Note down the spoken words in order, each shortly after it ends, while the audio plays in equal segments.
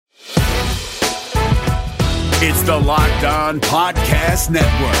It's the Locked On Podcast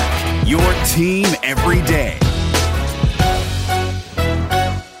Network, your team every day.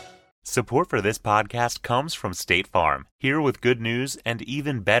 Support for this podcast comes from State Farm, here with good news and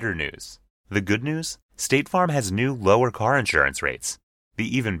even better news. The good news? State Farm has new lower car insurance rates.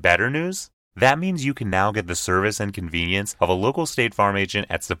 The even better news? That means you can now get the service and convenience of a local State Farm agent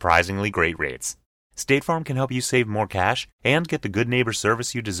at surprisingly great rates. State Farm can help you save more cash and get the good neighbor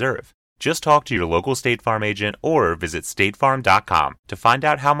service you deserve. Just talk to your local State Farm agent or visit statefarm.com to find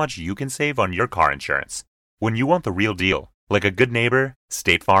out how much you can save on your car insurance. When you want the real deal, like a good neighbor,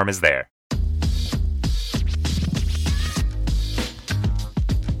 State Farm is there.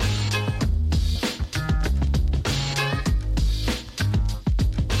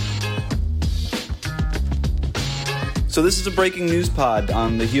 So this is a breaking news pod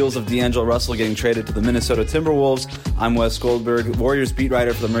on the heels of D'Angelo Russell getting traded to the Minnesota Timberwolves. I'm Wes Goldberg, Warriors beat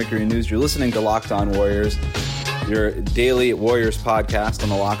writer for the Mercury News. You're listening to Locked On Warriors, your daily Warriors podcast on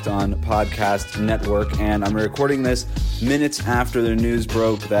the Locked On Podcast Network. And I'm recording this minutes after the news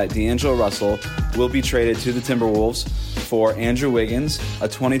broke that D'Angelo Russell will be traded to the Timberwolves for Andrew Wiggins, a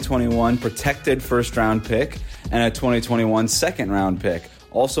 2021 protected first-round pick, and a 2021 second-round pick.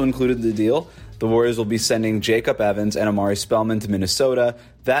 Also included in the deal, the Warriors will be sending Jacob Evans and Amari Spellman to Minnesota.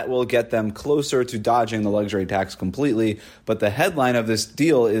 That will get them closer to dodging the luxury tax completely. But the headline of this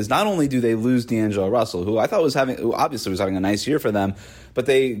deal is not only do they lose D'Angelo Russell, who I thought was having a nice year for them, but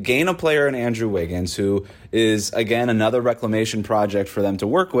they gain a player in Andrew Wiggins, who is, again, another reclamation project for them to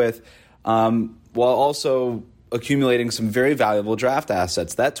work with, while also accumulating some very valuable draft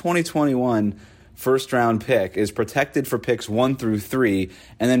assets. That 2021 first-round pick is protected for picks 1 through 3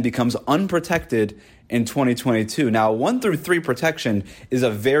 and then becomes unprotected in 2022. Now, 1 through 3 protection is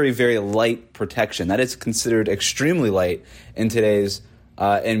a very, very light protection. That is considered extremely light in today's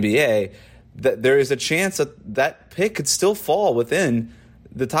NBA. There is a chance that that pick could still fall within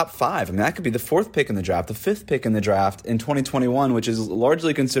the top 5. I mean, that could be the 4th pick in the draft, the 5th pick in the draft in 2021, which is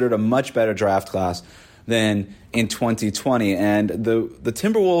largely considered a much better draft class than in 2020. And the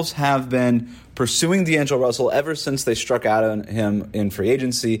Timberwolves have been pursuing D'Angelo Russell ever since they struck out on him in free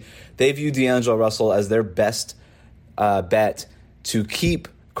agency. They view D'Angelo Russell as their best bet to keep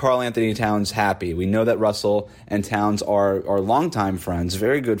Karl Anthony Towns happy. We know that Russell and Towns are longtime friends,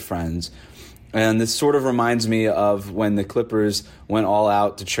 very good friends. And this sort of reminds me of when the Clippers went all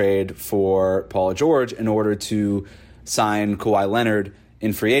out to trade for Paul George in order to sign Kawhi Leonard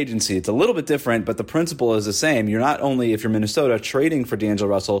in free agency. It's a little bit different, but the principle is the same. You're not only, if you're Minnesota, trading for D'Angelo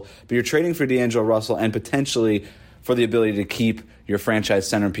Russell, but you're trading for D'Angelo Russell and potentially for the ability to keep your franchise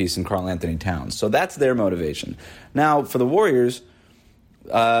centerpiece in Karl Anthony Towns. So that's their motivation. Now, for the Warriors,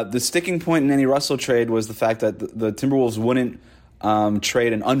 the sticking point in any Russell trade was the fact that the Timberwolves wouldn't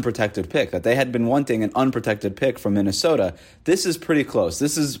trade an unprotected pick, that they had been wanting an unprotected pick from Minnesota. This is pretty close.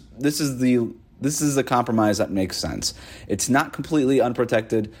 This is the compromise that makes sense. It's not completely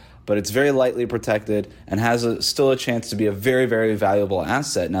unprotected, but it's very lightly protected and has still a chance to be a very, very valuable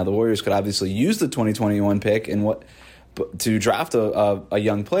asset. Now, the Warriors could obviously use the 2021 pick to draft a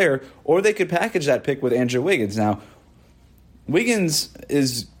young player, or they could package that pick with Andrew Wiggins. Now, Wiggins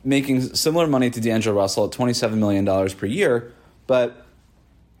is making similar money to D'Angelo Russell at $27 million per year, but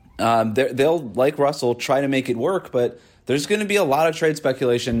they'll, like Russell, try to make it work, but there's going to be a lot of trade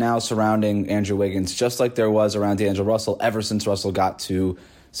speculation now surrounding Andrew Wiggins, just like there was around D'Angelo Russell ever since Russell got to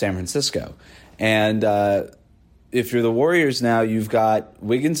San Francisco. And if you're the Warriors now, you've got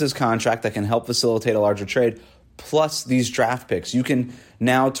Wiggins' contract that can help facilitate a larger trade, plus these draft picks. You can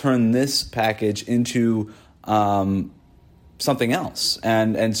now turn this package into something else.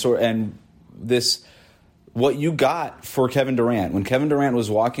 And this, what you got for Kevin Durant, when Kevin Durant was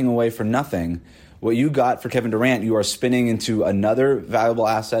walking away for nothing, what you got for Kevin Durant, you are spinning into another valuable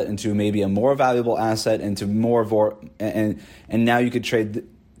asset, into maybe a more valuable asset, into more and now you could trade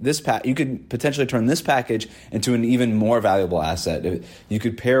this you could potentially turn this package into an even more valuable asset. You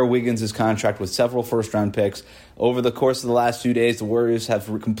could pair Wiggins' contract with several first-round picks. Over the course of the last few days, the Warriors have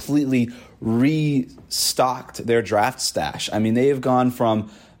completely restocked their draft stash. I mean, they have gone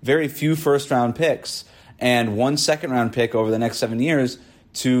from very few first-round picks and 1 second-round pick over the next 7 years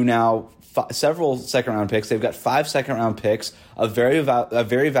to now several second-round picks. They've got 5 second-round picks, a very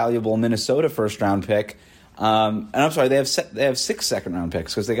valuable Minnesota first-round pick. And I'm sorry, they have 6 second-round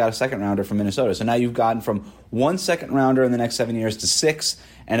picks because they got a second-rounder from Minnesota. So now you've gotten from 1 second-rounder in the next 7 years to 6,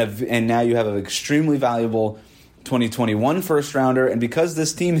 and now you have an extremely valuable 2021 first-rounder. And because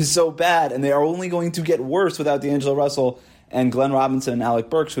this team is so bad, and they are only going to get worse without D'Angelo Russell and Glenn Robinson and Alec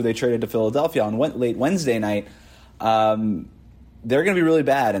Burks, who they traded to Philadelphia on late Wednesday night, they're going to be really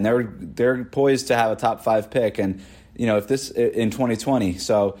bad, and they're poised to have a top 5 pick, and if this in 2020.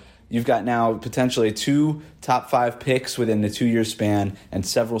 So you've got now potentially 2 top 5 picks within the 2-year span, and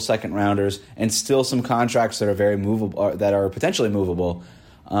several second rounders, and still some contracts that are very movable, that are potentially movable,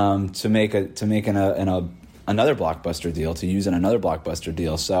 to make another blockbuster deal, to use in another blockbuster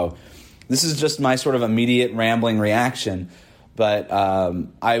deal. So this is just my sort of immediate rambling reaction. But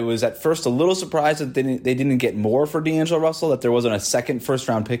I was at first a little surprised that they didn't get more for D'Angelo Russell, that there wasn't a second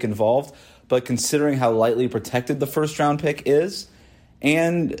first-round pick involved. But considering how lightly protected the first-round pick is,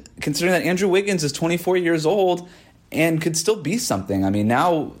 and considering that Andrew Wiggins is 24 years old and could still be something. I mean,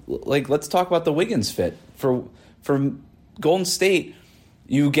 now, let's talk about the Wiggins fit. For Golden State,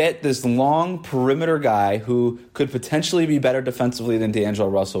 you get this long perimeter guy who could potentially be better defensively than D'Angelo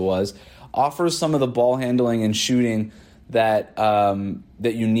Russell was, offers some of the ball handling and shooting that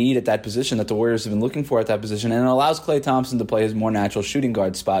you need at that position, that the Warriors have been looking for at that position, and it allows Klay Thompson to play his more natural shooting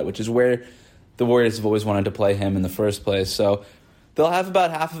guard spot, which is where the Warriors have always wanted to play him in the first place. So they'll have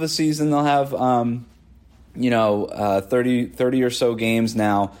about half of a season. They'll have 30 or so games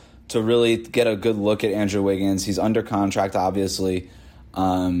now to really get a good look at Andrew Wiggins. He's under contract, obviously,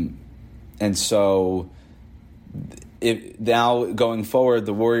 and so now going forward,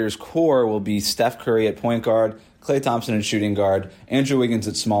 the Warriors' core will be Steph Curry at point guard, Klay Thompson at shooting guard, Andrew Wiggins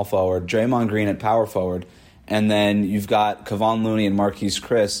at small forward, Draymond Green at power forward, and then you've got Kevon Looney and Marquise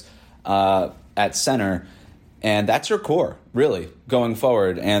Chris at center. And that's your core, really, going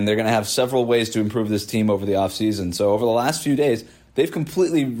forward. And they're going to have several ways to improve this team over the offseason. So over the last few days, they've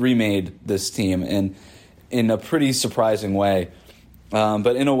completely remade this team in a pretty surprising way,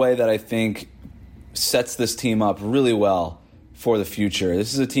 but in a way that I think sets this team up really well for the future.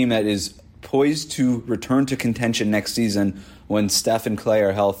 This is a team that is poised to return to contention next season when Steph and Klay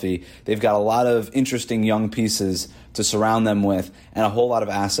are healthy. They've got a lot of interesting young pieces to surround them with and a whole lot of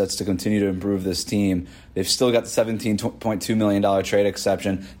assets to continue to improve this team. They've still got the $17.2 million trade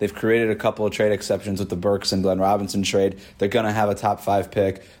exception. They've created a couple of trade exceptions with the Burks and Glenn Robinson trade. They're going to have a top 5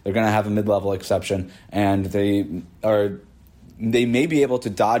 pick. They're going to have a mid-level exception, and they may be able to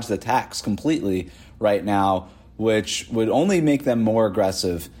dodge the tax completely right now, which would only make them more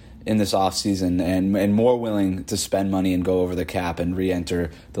aggressive in this offseason and more willing to spend money and go over the cap and re-enter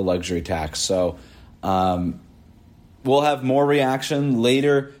the luxury tax. So we'll have more reaction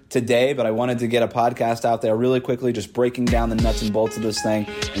later today, but I wanted to get a podcast out there really quickly, just breaking down the nuts and bolts of this thing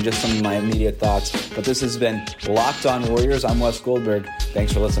and just some of my immediate thoughts. But this has been Locked On Warriors. I'm Wes Goldberg.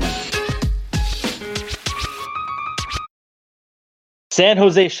 Thanks for listening. San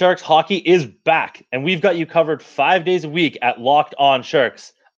Jose Sharks hockey is back, and we've got you covered 5 days a week at Locked On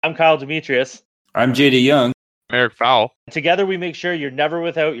Sharks. I'm Kyle Demetrius. I'm JD Young. Eric Fowl. Together, we make sure you're never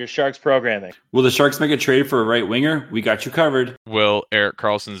without your Sharks programming. Will the Sharks make a trade for a right winger? We got you covered. Will Erik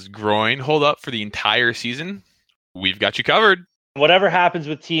Karlsson's groin hold up for the entire season? We've got you covered. Whatever happens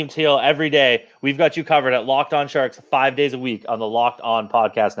with Team Teal every day, we've got you covered at Locked On Sharks 5 days a week on the Locked On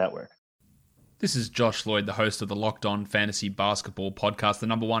Podcast Network. This is Josh Lloyd, the host of the Locked On Fantasy Basketball Podcast, the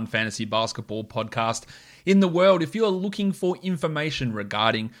number one fantasy basketball podcast in the world. If you're looking for information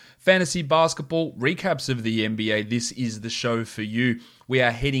regarding fantasy basketball, recaps of the NBA, this is the show for you. We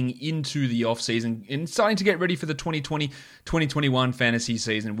are heading into the off-season and starting to get ready for the 2020-2021 fantasy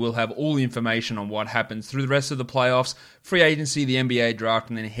season. We'll have all the information on what happens through the rest of the playoffs, free agency, the NBA draft,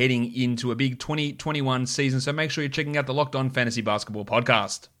 and then heading into a big 2021 season. So make sure you're checking out the Locked On Fantasy Basketball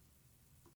Podcast.